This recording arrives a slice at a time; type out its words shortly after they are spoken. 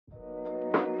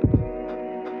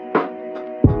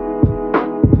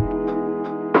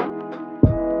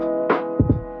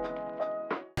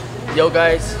Yo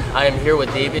guys, I am here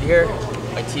with David here,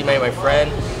 my teammate, my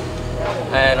friend,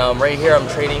 and right here I'm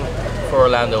training for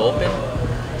Orlando Open.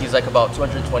 He's like about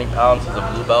 220 pounds, he's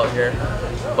a blue belt here,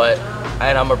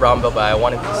 and I'm a brown belt, but I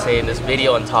wanted to say in this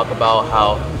video and talk about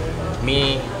how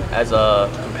me as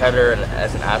a competitor and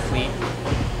as an athlete,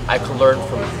 I could learn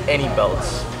from any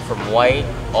belts, from white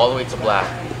all the way to black.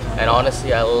 And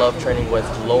honestly, I love training with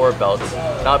lower belts,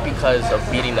 not because of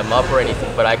beating them up or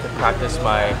anything, but I could practice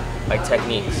my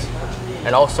techniques.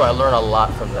 And also I learn a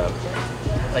lot from them.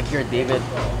 Like here, David,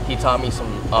 he taught me some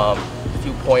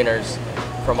few pointers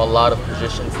from a lot of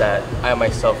positions that I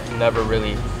myself never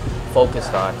really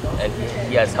focused on, and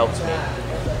he has helped me.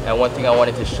 And one thing I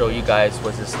wanted to show you guys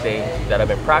was this thing that I've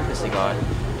been practicing on,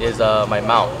 is my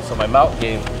mount. So my mount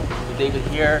game, David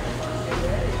here,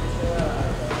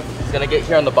 he's gonna get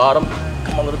here on the bottom.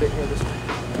 Come a little bit here this way.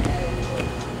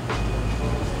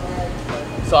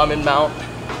 So I'm in mount,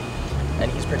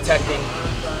 and he's protecting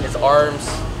his arms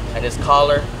and his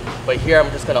collar. But here I'm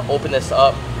just gonna open this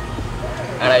up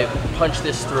and I punch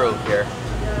this through here.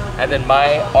 And then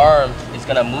my arm is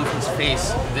gonna move his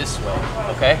face this way,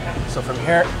 okay? So from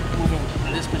here, moving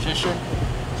in this position,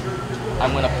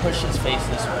 I'm gonna push his face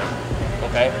this way,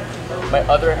 okay? My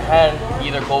other hand,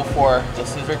 either go for the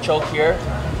scissor choke here,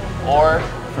 or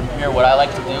from here, what I like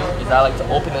to do is I like to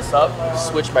open this up,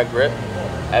 switch my grip,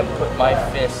 and put my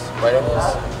fist right in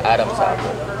his Adam's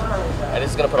apple. And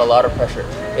this is gonna put a lot of pressure.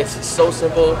 It's so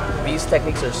simple. These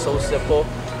techniques are so simple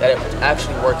that it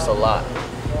actually works a lot.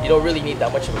 You don't really need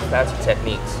that much of a fancy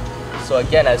techniques. So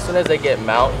again, as soon as I get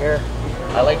mount here,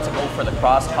 I like to go for the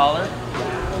cross collar.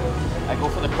 I go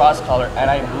for the cross collar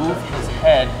and I move his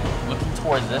head looking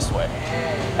towards this way.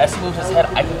 As he moves his head,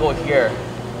 I can go here,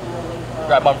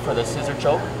 grab him for the scissor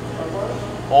choke,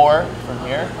 or from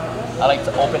here, I like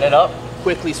to open it up,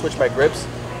 quickly switch my grips,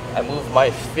 and move my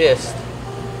fist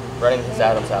right into his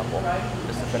Adam's apple,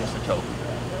 just to finish the choke.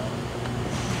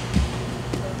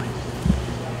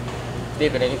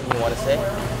 David, anything you want to say?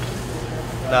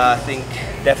 I think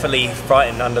definitely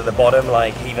fighting under the bottom,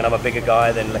 like even I'm a bigger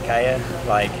guy than Lakaya,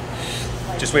 like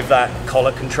just with that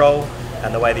collar control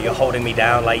and the way that you're holding me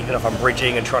down, like even if I'm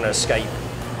bridging and trying to escape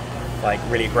like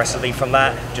really aggressively from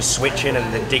that, just switching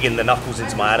and then digging the knuckles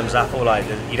into my Adam's apple, like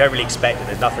you don't really expect it,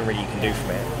 there's nothing really you can do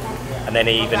from it. And then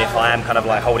even if I am kind of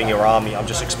like holding your arm, I'm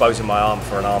just exposing my arm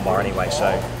for an arm bar anyway,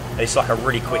 so it's like a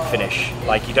really quick finish.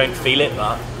 Like you don't feel it,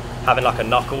 but having like a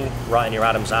knuckle right in your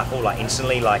Adam's apple, like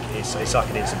instantly, like it's like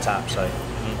an instant tap, so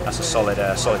that's a solid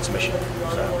submission.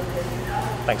 So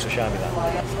thanks for showing me that.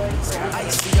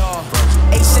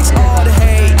 A6 all the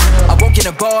hate. I won't get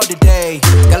a ball today.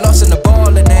 Got lost in the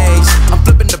ball and A's. I'm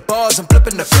flipping the bars, I'm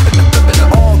flipping the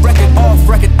on record, off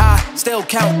record. I still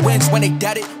count wins when they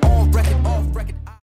dead it.